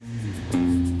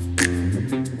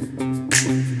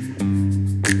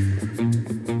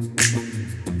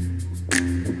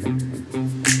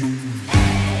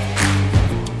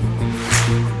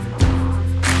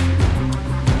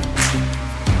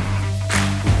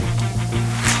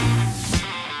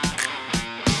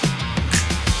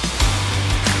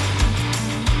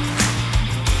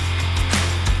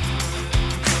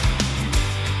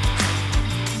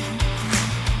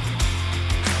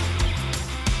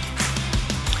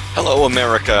Hello,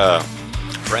 America.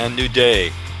 Brand new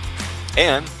day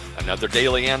and another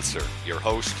daily answer. Your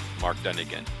host, Mark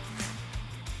Dunagan.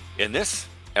 In this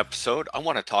episode, I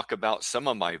want to talk about some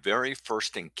of my very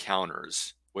first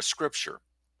encounters with Scripture,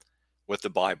 with the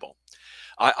Bible.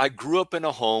 I grew up in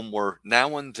a home where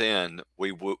now and then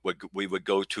we would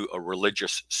go to a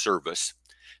religious service.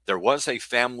 There was a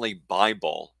family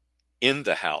Bible in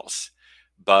the house,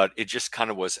 but it just kind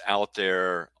of was out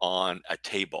there on a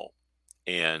table,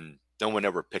 and no one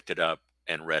ever picked it up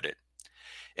and read it.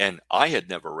 And I had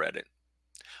never read it.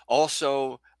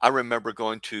 Also, I remember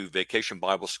going to vacation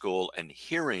Bible school and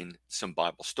hearing some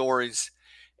Bible stories.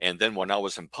 And then when I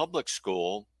was in public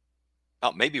school,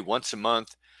 about maybe once a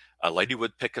month, a lady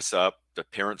would pick us up. The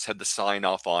parents had to sign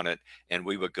off on it, and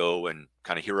we would go and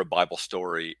kind of hear a Bible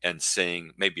story and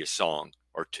sing maybe a song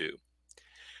or two.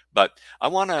 But I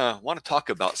want to talk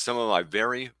about some of my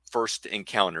very first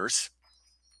encounters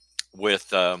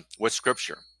with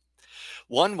Scripture.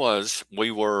 One was we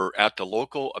were at the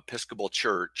local Episcopal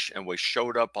church and we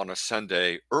showed up on a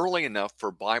Sunday early enough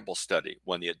for Bible study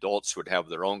when the adults would have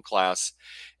their own class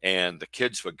and the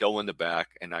kids would go in the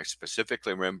back. And I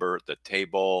specifically remember the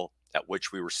table at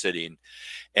which we were sitting,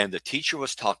 and the teacher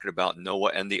was talking about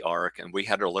Noah and the ark, and we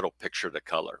had a little picture to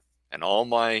color. And all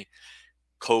my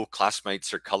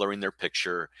co-classmates are coloring their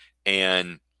picture.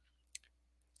 And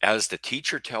as the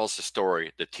teacher tells the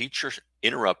story, the teacher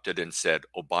interrupted and said,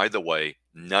 "Oh, by the way,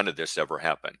 none of this ever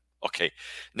happened." Okay.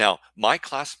 Now, my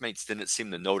classmates didn't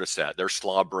seem to notice that. They're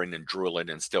slobbering and drooling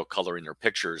and still coloring their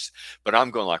pictures. But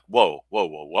I'm going like, whoa, whoa,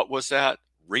 whoa, what was that?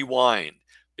 Rewind.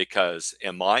 Because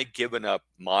am I giving up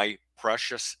my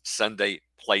precious Sunday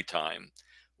playtime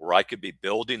where I could be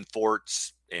building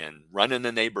forts and running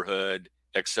the neighborhood,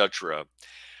 etc.,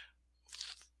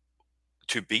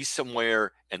 to be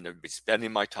somewhere and to be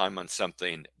spending my time on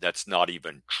something that's not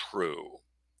even true?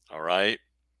 All right.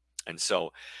 And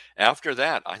so after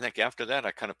that, I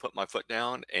kind of put my foot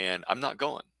down and I'm not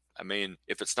going. I mean,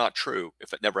 if it's not true,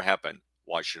 if it never happened,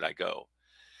 why should I go?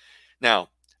 Now,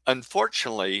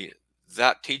 unfortunately,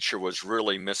 that teacher was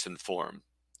really misinformed.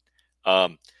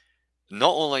 Um,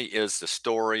 Not only is the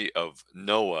story of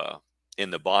Noah in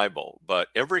the Bible, but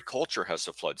every culture has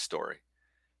a flood story.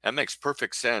 That makes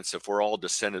perfect sense if we're all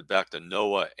descended back to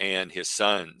Noah and his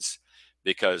sons,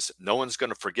 because no one's going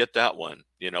to forget that one,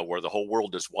 where the whole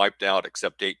world is wiped out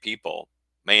except 8 people.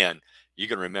 Man, you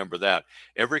can remember that.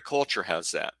 Every culture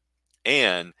has that.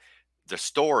 And the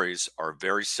stories are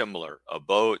very similar. A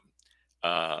boat,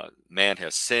 man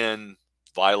has sinned,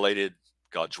 violated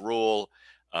God's rule.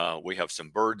 We have some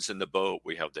birds in the boat.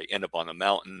 They end up on a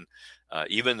mountain.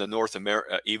 Even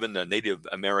the Native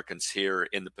Americans here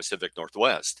in the Pacific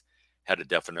Northwest had a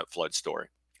definite flood story,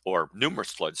 or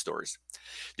numerous flood stories.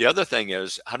 The other thing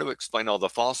is how to explain all the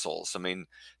fossils. I mean,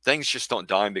 things just don't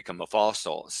die and become a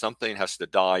fossil. Something has to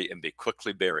die and be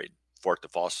quickly buried for it to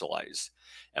fossilize.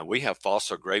 And we have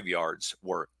fossil graveyards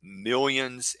where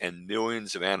millions and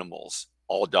millions of animals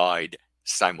all died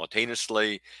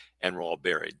simultaneously and were all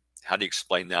buried. How do you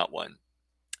explain that one?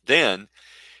 Then,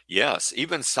 yes,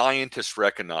 even scientists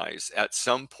recognize at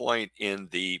some point in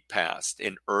the past,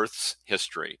 in Earth's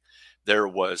history, there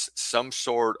was some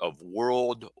sort of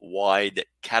worldwide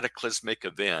cataclysmic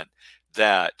event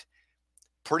that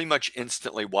pretty much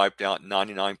instantly wiped out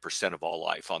 99% of all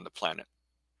life on the planet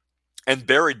and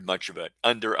buried much of it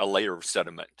under a layer of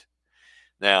sediment.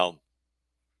 Now,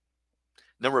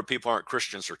 a number of people aren't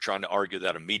Christians are trying to argue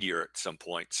that a meteor at some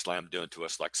point slammed into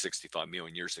us like 65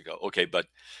 million years ago. Okay, but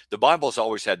the Bible's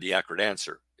always had the accurate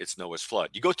answer. It's Noah's flood.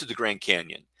 You go to the Grand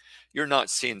Canyon, you're not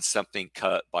seeing something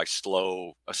cut by a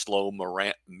slow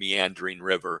meandering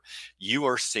river. You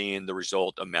are seeing the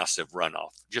result of massive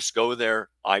runoff. Just go there,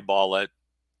 eyeball it,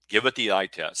 give it the eye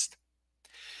test.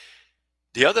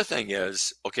 The other thing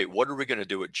is, okay, what are we going to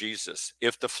do with Jesus?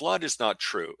 If the flood is not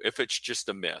true, if it's just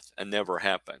a myth and never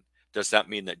happened, does that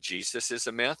mean that Jesus is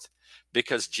a myth?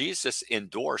 Because Jesus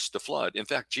endorsed the flood. In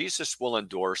fact, Jesus will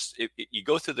endorse, you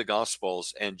go through the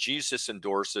Gospels and Jesus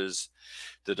endorses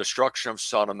the destruction of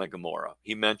Sodom and Gomorrah.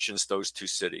 He mentions those two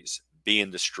cities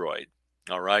being destroyed.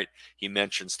 All right. He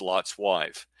mentions Lot's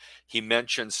wife. He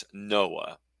mentions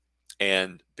Noah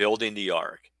and building the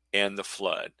ark and the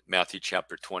flood, Matthew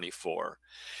chapter 24.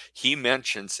 He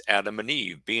mentions Adam and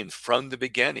Eve being from the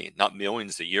beginning, not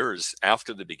millions of years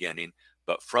after the beginning,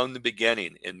 but from the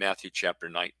beginning in Matthew chapter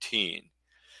 19.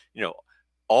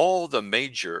 All the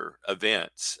major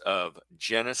events of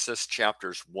Genesis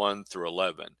chapters 1 through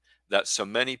 11 that so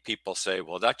many people say,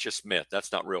 well, that's just myth.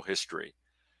 That's not real history.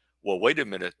 Well, wait a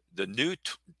minute. The New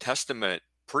Testament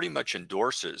pretty much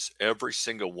endorses every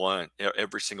single one,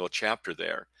 every single chapter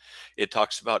there. It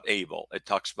talks about Abel. It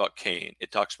talks about Cain.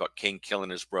 It talks about Cain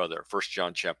killing his brother, 1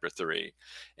 John chapter 3.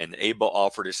 And Abel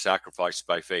offered his sacrifice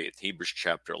by faith, Hebrews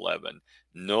chapter 11.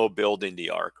 Noah building the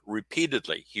ark,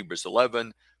 repeatedly, Hebrews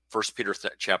 11, 1 Peter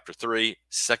chapter 3,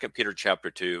 2 Peter chapter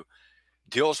 2,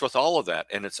 deals with all of that.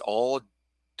 And it's all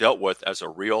dealt with as a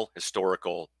real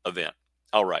historical event.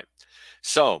 All right.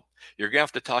 So you're going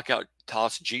to have to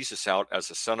toss Jesus out as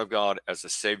the Son of God, as the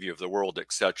Savior of the world,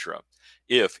 etc.,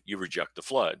 if you reject the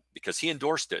flood, because he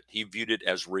endorsed it. He viewed it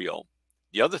as real.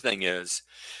 The other thing is,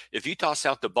 if you toss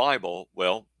out the Bible,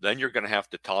 well, then you're going to have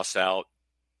to toss out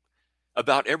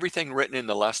about everything written in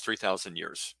the last 3,000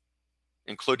 years,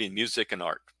 including music and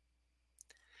art,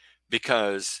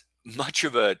 because much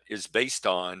of it is based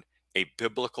on a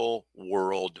biblical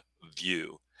world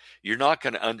view. You're not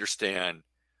going to understand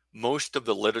most of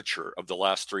the literature of the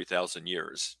last 3,000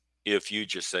 years if you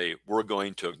just say, we're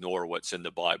going to ignore what's in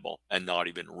the Bible and not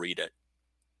even read it.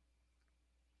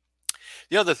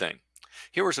 The other thing,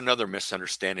 here was another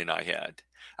misunderstanding I had.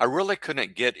 I really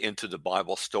couldn't get into the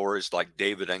Bible stories like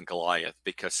David and Goliath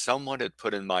because someone had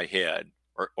put in my head,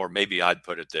 or maybe I'd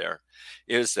put it there,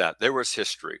 is that there was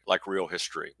history, like real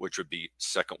history, which would be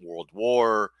Second World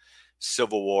War,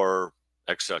 Civil War,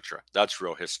 etc. That's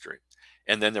real history.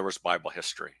 And then there was Bible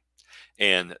history.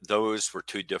 And those were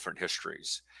two different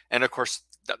histories. And of course,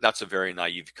 that's a very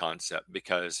naive concept,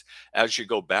 because as you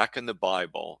go back in the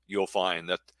Bible, you'll find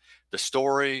that the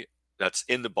story that's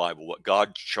in the Bible, what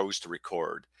God chose to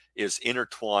record, is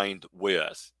intertwined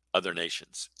with other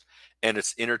nations. And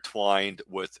it's intertwined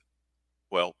with,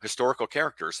 well, historical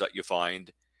characters that you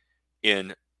find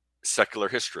in secular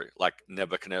history, like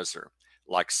Nebuchadnezzar,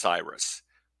 like Cyrus,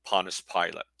 Pontius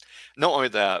Pilate. Not only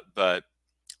that, but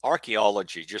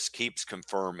archaeology just keeps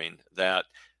confirming that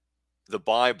the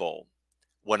Bible,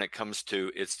 when it comes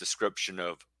to its description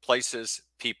of places,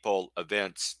 people,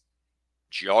 events,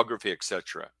 geography,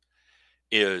 etc.,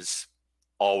 is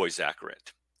always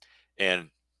accurate. And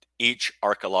each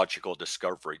archaeological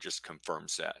discovery just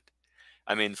confirms that.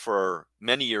 I mean, for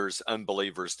many years,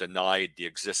 unbelievers denied the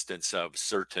existence of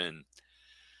certain,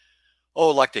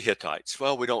 like the Hittites.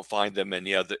 Well, we don't find them in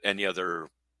any other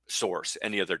source,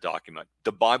 any other document.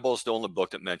 The Bible is the only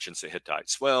book that mentions the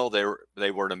Hittites. Well, they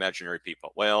were an imaginary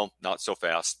people. Well, not so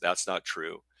fast. That's not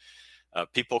true.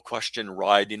 People question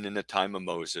writing in the time of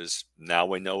Moses. Now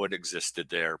we know it existed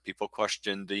there. People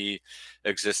question the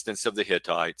existence of the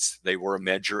Hittites. They were a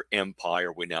major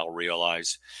empire, we now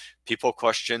realize. People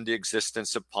question the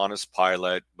existence of Pontius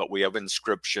Pilate, but we have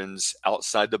inscriptions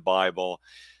outside the Bible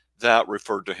that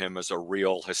referred to him as a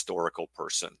real historical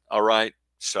person. All right?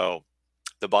 So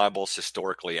the Bible is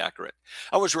historically accurate.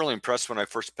 I was really impressed when I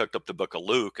first picked up the book of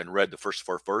Luke and read the first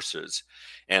 4 verses.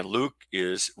 And Luke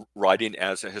is writing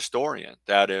as a historian.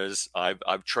 That is,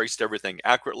 I've traced everything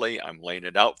accurately. I'm laying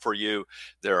it out for you.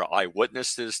 There are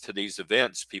eyewitnesses to these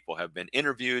events. People have been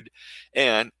interviewed.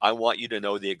 And I want you to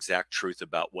know the exact truth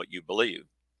about what you believe.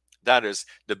 That is,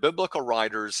 the biblical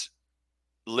writers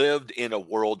lived in a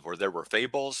world where there were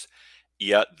fables,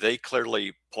 yet they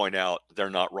clearly point out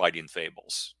they're not writing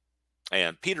fables.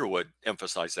 And Peter would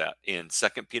emphasize that in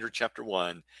 2 Peter chapter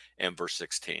 1 and verse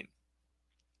 16.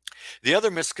 The other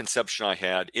misconception I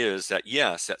had is that,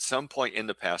 yes, at some point in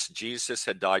the past, Jesus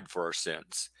had died for our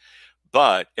sins,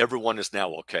 but everyone is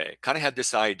now okay. Kind of had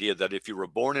this idea that if you were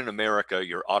born in America,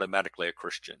 you're automatically a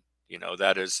Christian.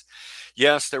 That is,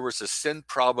 yes, there was a sin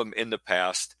problem in the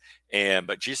past,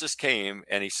 but Jesus came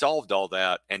and he solved all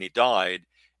that and he died.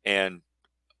 And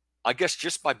I guess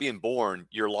just by being born,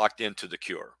 you're locked into the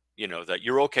cure. That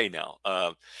you're okay now.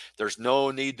 There's no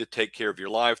need to take care of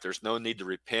your life. There's no need to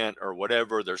repent or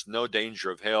whatever. There's no danger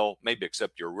of hell, maybe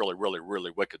except you're a really, really, really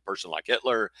wicked person like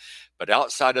Hitler. But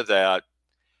outside of that,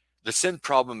 the sin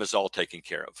problem is all taken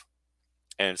care of.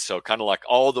 And so kind of like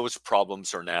all those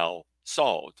problems are now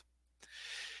solved.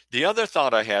 The other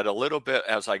thought I had a little bit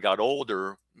as I got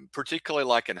older, particularly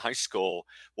like in high school,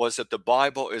 was that the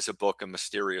Bible is a book of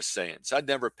mysterious sayings. I'd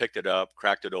never picked it up,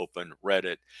 cracked it open, read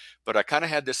it, but I kind of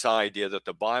had this idea that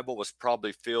the Bible was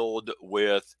probably filled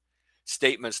with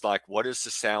statements like, what is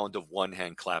the sound of one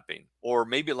hand clapping? Or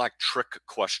maybe like trick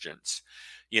questions.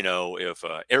 If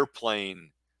an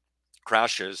airplane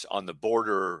crashes on the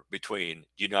border between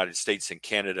the United States and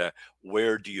Canada,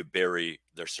 where do you bury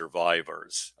the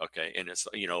survivors? Okay. And it's,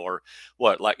 or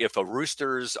what, like if a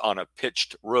rooster's on a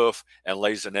pitched roof and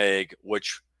lays an egg,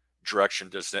 which direction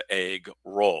does the egg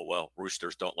roll? Well,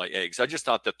 roosters don't lay eggs. I just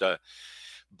thought that the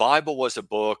Bible was a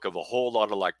book of a whole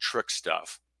lot of like trick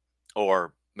stuff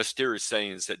or mysterious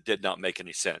sayings that did not make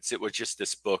any sense. It was just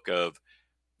this book of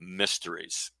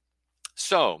mysteries.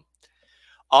 So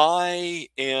I'm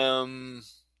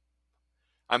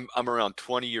around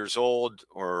 20 years old,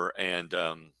 and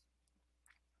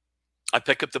I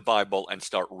pick up the Bible and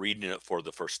start reading it for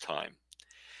the first time.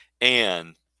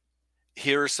 And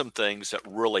here are some things that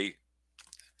really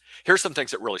here's some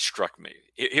things that really struck me.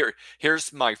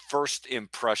 Here's my first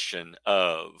impression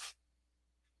of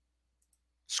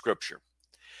Scripture.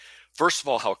 First of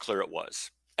all, how clear it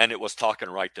was, and it was talking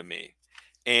right to me.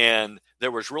 And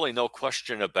there was really no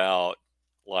question about,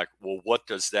 like, well, what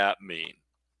does that mean?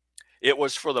 It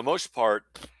was, for the most part,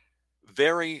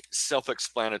 very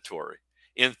self-explanatory.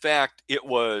 In fact, it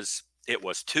was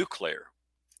too clear.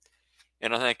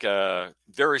 And I think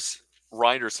various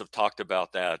writers have talked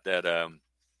about that.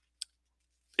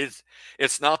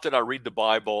 It's not that I read the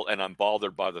Bible and I'm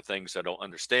bothered by the things I don't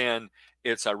understand.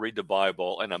 It's I read the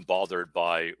Bible and I'm bothered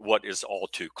by what is all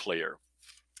too clear.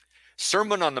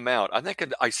 Sermon on the Mount. I think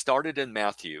I started in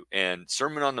Matthew, and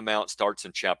Sermon on the Mount starts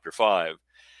in chapter 5.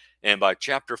 And by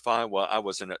chapter 5, well, I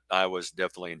was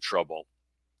definitely in trouble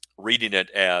reading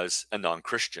it as a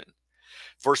non-Christian.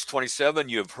 Verse 27,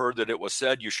 you have heard that it was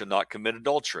said, you should not commit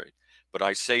adultery. But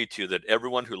I say to you that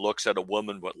everyone who looks at a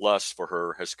woman with lust for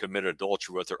her has committed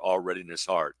adultery with her already in his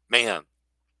heart. Man,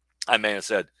 I may have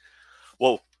said,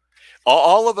 well,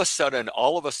 all of a sudden,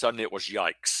 it was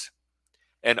yikes.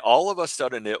 And all of a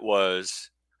sudden it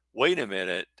was, wait a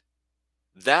minute,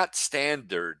 that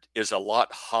standard is a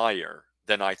lot higher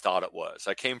than I thought it was.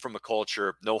 I came from a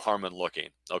culture, no harm in looking.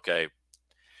 Okay.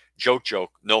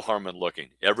 Joke, no harm in looking.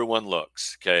 Everyone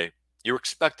looks. Okay. You're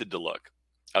expected to look.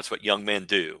 That's what young men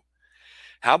do.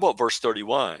 How about verse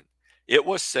 31? It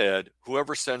was said,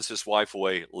 whoever sends his wife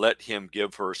away, let him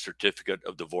give her a certificate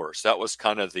of divorce. That was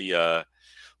kind of the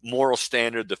moral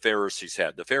standard the Pharisees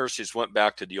had. The Pharisees went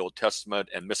back to the Old Testament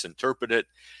and misinterpreted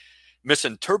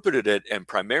it, and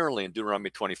primarily in Deuteronomy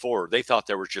 24, they thought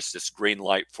there was just this green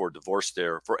light for divorce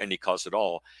there for any cause at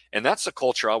all. And that's the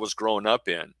culture I was growing up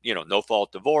in. No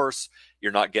fault divorce.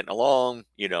 You're not getting along.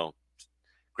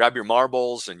 Grab your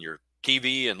marbles and your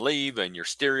TV and leave, and your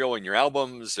stereo and your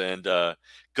albums, and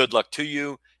good luck to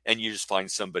you. And you just find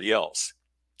somebody else.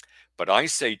 But I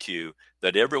say to you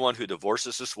that everyone who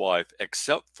divorces his wife,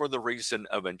 except for the reason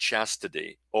of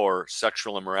unchastity or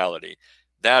sexual immorality,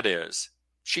 that is,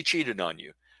 she cheated on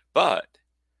you. But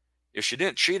if she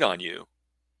didn't cheat on you,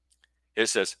 it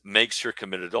says, makes her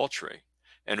commit adultery.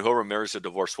 And whoever marries a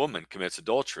divorced woman commits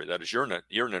adultery. That is, you're in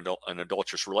an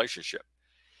adulterous relationship.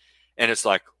 And it's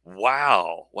like,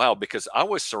 wow, because I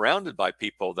was surrounded by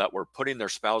people that were putting their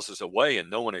spouses away and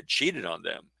no one had cheated on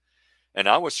them. And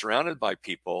I was surrounded by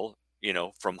people,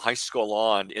 from high school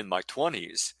on in my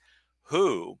 20s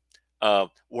who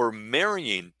were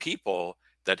marrying people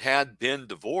that had been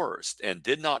divorced and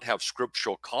did not have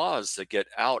scriptural cause to get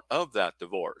out of that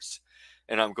divorce.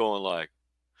 And I'm going like,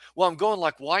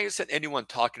 why isn't anyone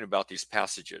talking about these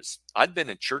passages? I'd been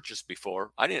in churches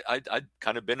before. I'd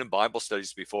kind of been in Bible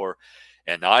studies before,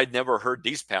 and I'd never heard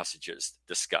these passages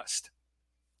discussed.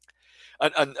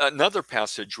 Another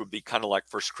passage would be kind of like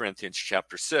 1 Corinthians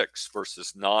chapter 6,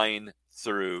 verses 9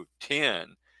 through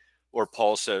 10, where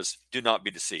Paul says, do not be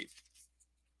deceived.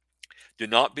 Do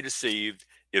not be deceived.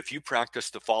 If you practice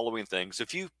the following things,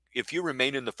 if you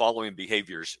remain in the following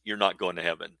behaviors, you're not going to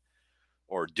heaven.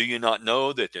 Or do you not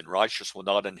know that the unrighteous will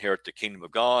not inherit the kingdom of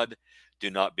God?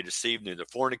 Do not be deceived, neither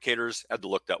fornicators. I had to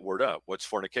look that word up. What's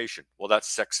fornication? Well, that's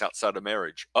sex outside of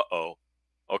marriage. Uh-oh.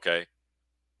 Okay.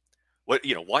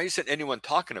 Why isn't anyone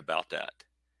talking about that?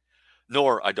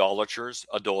 Nor idolaters,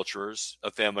 adulterers,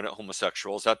 effeminate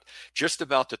homosexuals. At just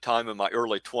about the time in my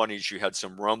early 20s, you had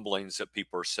some rumblings that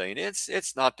people are saying,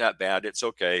 it's not that bad. It's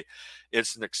okay.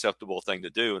 It's an acceptable thing to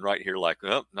do. And right here, like,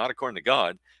 oh, not according to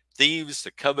God. Thieves,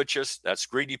 the covetous, that's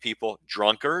greedy people,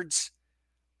 drunkards.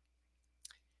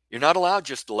 You're not allowed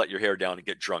just to let your hair down and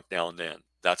get drunk now and then.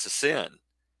 That's a sin.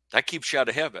 That keeps you out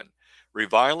of heaven.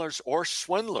 Revilers or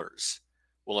swindlers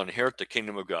will inherit the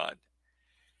kingdom of God.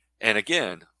 And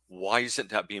again, why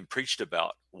isn't that being preached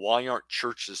about? Why aren't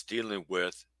churches dealing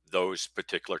with those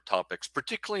particular topics,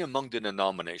 particularly among the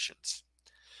denominations?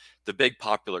 The big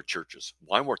popular churches,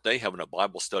 why weren't they having a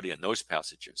Bible study in those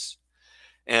passages?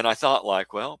 And I thought,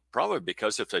 like, well, probably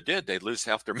because if they did, they'd lose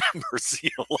half their members.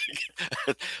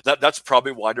 That's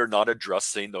probably why they're not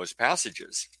addressing those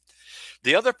passages.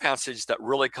 The other passage that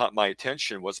really caught my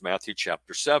attention was Matthew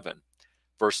chapter 7.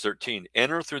 Verse 13,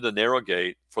 enter through the narrow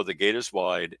gate, for the gate is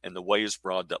wide and the way is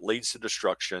broad that leads to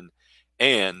destruction.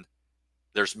 And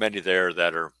there's many there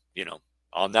that are,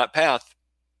 on that path.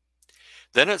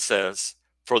 Then it says,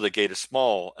 for the gate is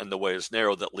small and the way is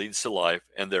narrow that leads to life,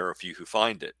 and there are few who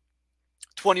find it.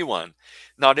 21.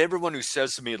 Not everyone who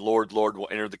says to me, Lord, Lord, will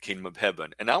enter the kingdom of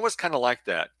heaven. And I was kind of like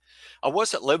that. I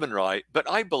wasn't living right, but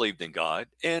I believed in God,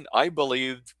 and I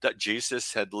believed that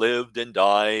Jesus had lived and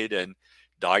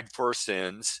died for our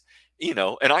sins. And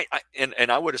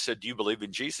I would have said, "Do you believe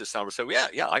in Jesus?" And I would say, well,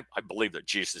 yeah, I believe that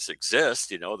Jesus exists.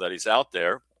 That He's out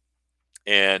there,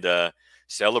 and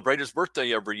celebrate His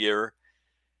birthday every year.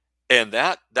 And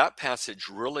that passage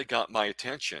really got my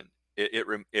attention.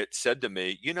 It said to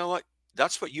me, you know what?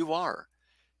 That's what you are.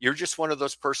 You're just one of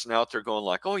those person out there going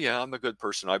like, oh yeah, I'm a good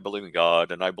person. I believe in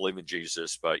God and I believe in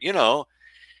Jesus, but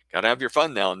gotta have your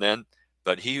fun now and then.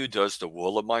 But he who does the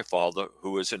will of my Father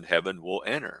who is in heaven will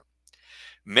enter.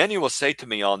 Many will say to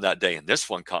me on that day, and this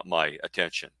one caught my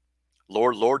attention,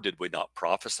 Lord, Lord, did we not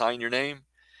prophesy in your name?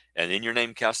 And in your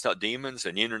name cast out demons,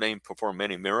 and in your name perform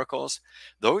many miracles?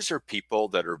 Those are people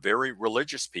that are very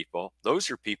religious people. Those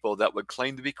are people that would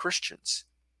claim to be Christians.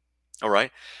 All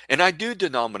right. And I knew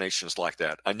denominations like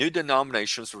that. I knew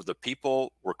denominations where the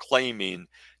people were claiming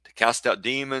to cast out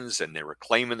demons and they were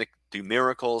claiming to do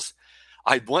miracles.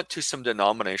 I went to some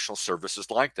denominational services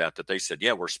like that they said,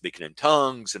 yeah, we're speaking in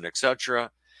tongues and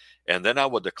etc. And then I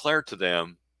would declare to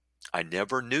them, I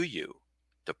never knew you.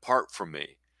 Depart from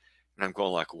me. And I'm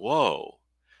going like, whoa,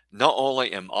 not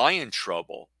only am I in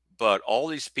trouble, but all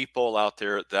these people out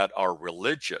there that are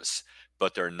religious,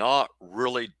 but they're not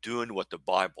really doing what the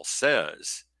Bible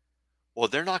says, well,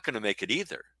 they're not going to make it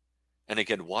either. And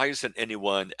again, why isn't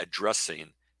anyone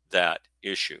addressing that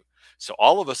issue? So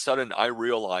all of a sudden, I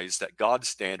realized that God's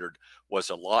standard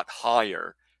was a lot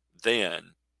higher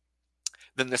than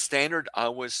the standard I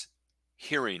was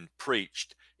hearing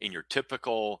preached in your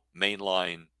typical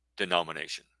mainline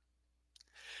denomination.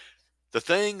 The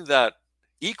thing that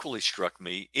equally struck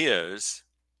me is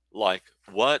like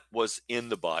what was in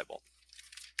the Bible.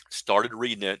 Started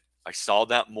reading it. I saw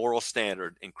that moral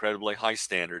standard, incredibly high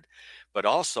standard, but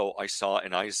also I saw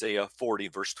in Isaiah 40,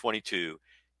 verse 22,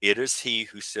 it is he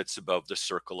who sits above the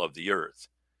circle of the earth.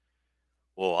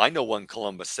 Well, I know when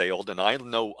Columbus sailed, and I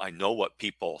know what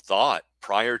people thought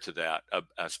prior to that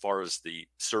as far as the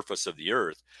surface of the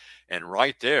earth. And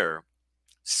right there,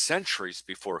 centuries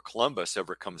before Columbus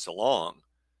ever comes along,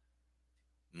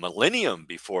 millennium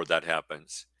before that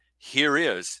happens, here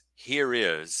is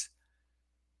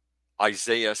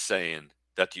Isaiah saying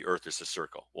that the earth is a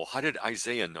circle. Well, how did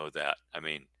Isaiah know that? I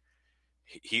mean,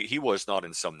 he was not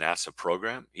in some NASA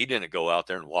program. He didn't go out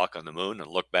there and walk on the moon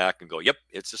and look back and go, yep,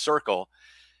 it's a circle.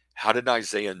 How did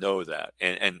Isaiah know that?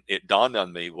 And it dawned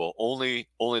on me, well, only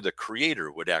the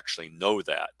Creator would actually know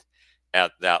that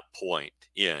at that point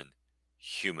in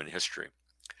human history.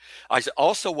 I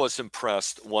also was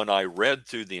impressed when I read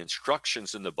through the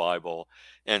instructions in the Bible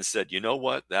and said, you know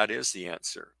what? That is the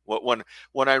answer.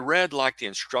 When I read like the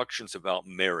instructions about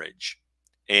marriage,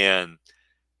 and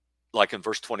like in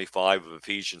verse 25 of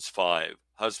Ephesians 5,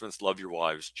 husbands, love your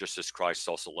wives just as Christ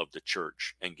also loved the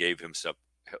church and gave himself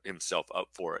up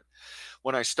for it.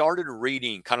 When I started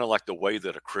reading kind of like the way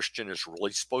that a Christian is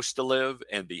really supposed to live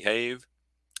and behave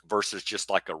versus just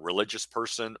like a religious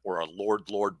person or a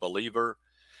Lord believer,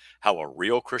 how a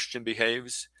real Christian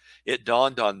behaves, it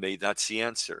dawned on me that's the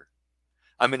answer.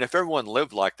 I mean, if everyone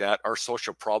lived like that, our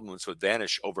social problems would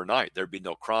vanish overnight. There'd be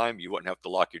no crime. You wouldn't have to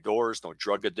lock your doors, no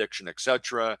drug addiction,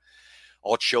 etc.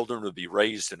 All children would be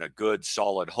raised in a good,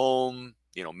 solid home.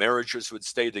 Marriages would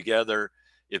stay together.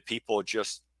 If people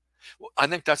just, I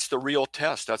think that's the real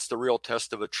test. That's the real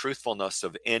test of the truthfulness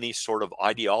of any sort of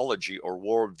ideology or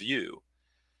worldview.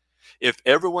 If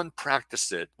everyone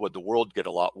practiced it, would the world get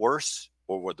a lot worse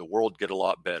or would the world get a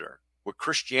lot better? With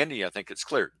Christianity, I think it's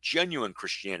clear. Genuine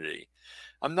Christianity.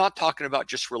 I'm not talking about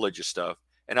just religious stuff,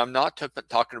 and I'm not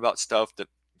talking about stuff that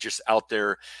just out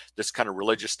there, this kind of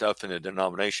religious stuff in the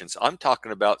denominations. I'm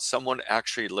talking about someone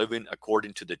actually living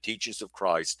according to the teachings of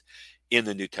Christ in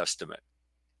the New Testament.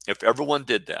 If everyone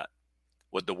did that,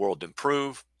 would the world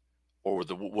improve or would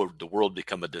the world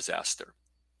become a disaster?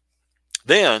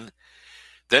 Then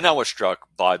I was struck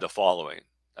by the following.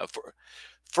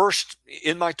 First,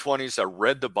 in my 20s, I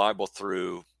read the Bible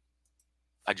through.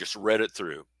 I just read it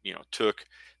through. Took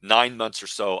 9 months or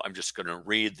so. I'm just going to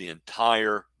read the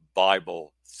entire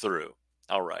Bible through.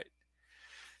 All right.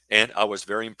 And I was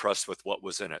very impressed with what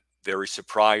was in it. Very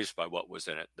surprised by what was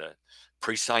in it. The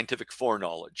pre-scientific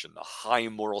foreknowledge and the high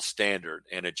moral standard.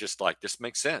 And it just like, this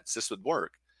makes sense. This would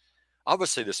work.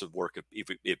 Obviously, this would work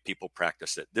if people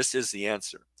practice it. This is the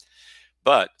answer.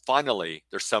 But finally,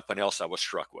 there's something else I was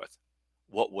struck with.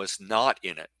 What was not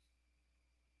in it.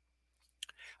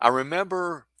 I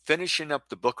remember finishing up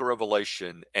the book of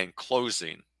Revelation and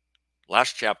closing,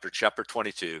 last chapter, chapter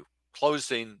 22,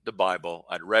 closing the Bible.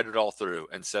 I'd read it all through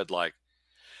and said like,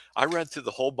 I read through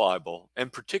the whole Bible,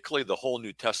 and particularly the whole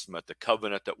New Testament, the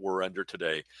covenant that we're under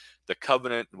today, the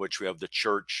covenant in which we have the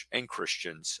church and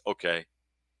Christians. Okay.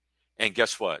 And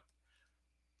guess what?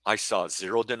 I saw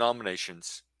zero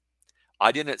denominations.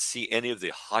 I didn't see any of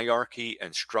the hierarchy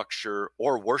and structure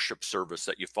or worship service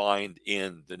that you find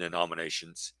in the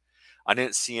denominations. I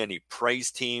didn't see any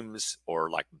praise teams or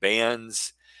like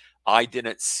bands. I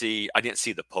didn't see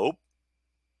the Pope.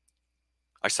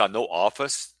 I saw no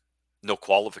office, no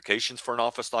qualifications for an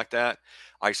office like that.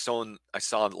 I saw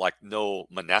like no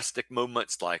monastic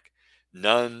movements like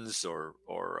nuns or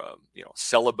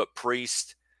celibate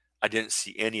priests. I didn't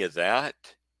see any of that.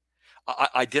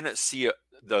 I didn't see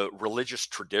the religious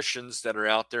traditions that are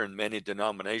out there in many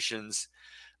denominations.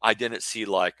 I didn't see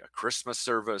like a Christmas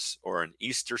service or an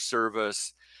Easter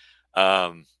service.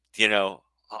 Um, you know,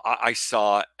 I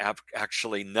saw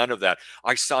actually none of that.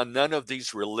 I saw none of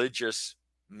these religious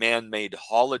man-made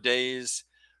holidays,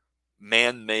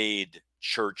 man-made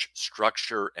church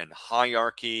structure and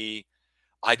hierarchy.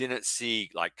 I didn't see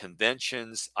like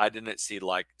conventions. I didn't see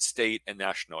like state and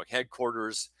national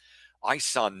headquarters. I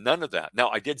saw none of that. Now,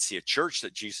 I did see a church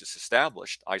that Jesus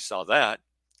established. I saw that.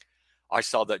 I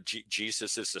saw that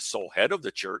Jesus is the sole head of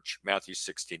the church, Matthew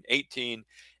 16:18,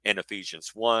 and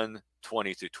Ephesians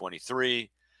 1:20 through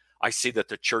 23. I see that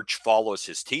the church follows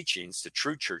his teachings, the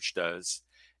true church does.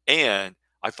 And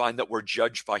I find that we're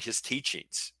judged by his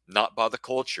teachings, not by the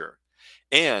culture.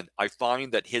 And I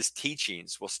find that his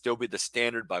teachings will still be the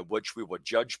standard by which we will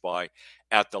judge by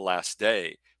at the last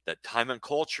day. That time and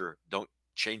culture don't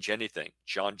change anything.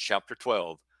 John chapter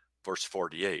 12, verse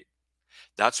 48.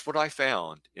 That's what I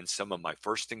found in some of my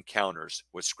first encounters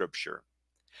with Scripture.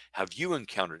 Have you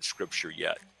encountered Scripture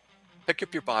yet? Pick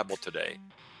up your Bible today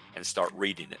and start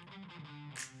reading it.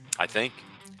 I think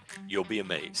you'll be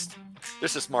amazed.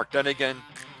 This is Mark Dunagan.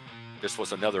 This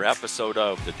was another episode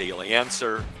of The Daily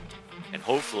Answer, and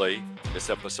hopefully this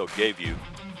episode gave you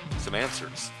some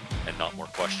answers and not more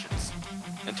questions.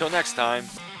 Until next time,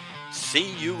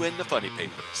 see you in the funny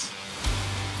papers.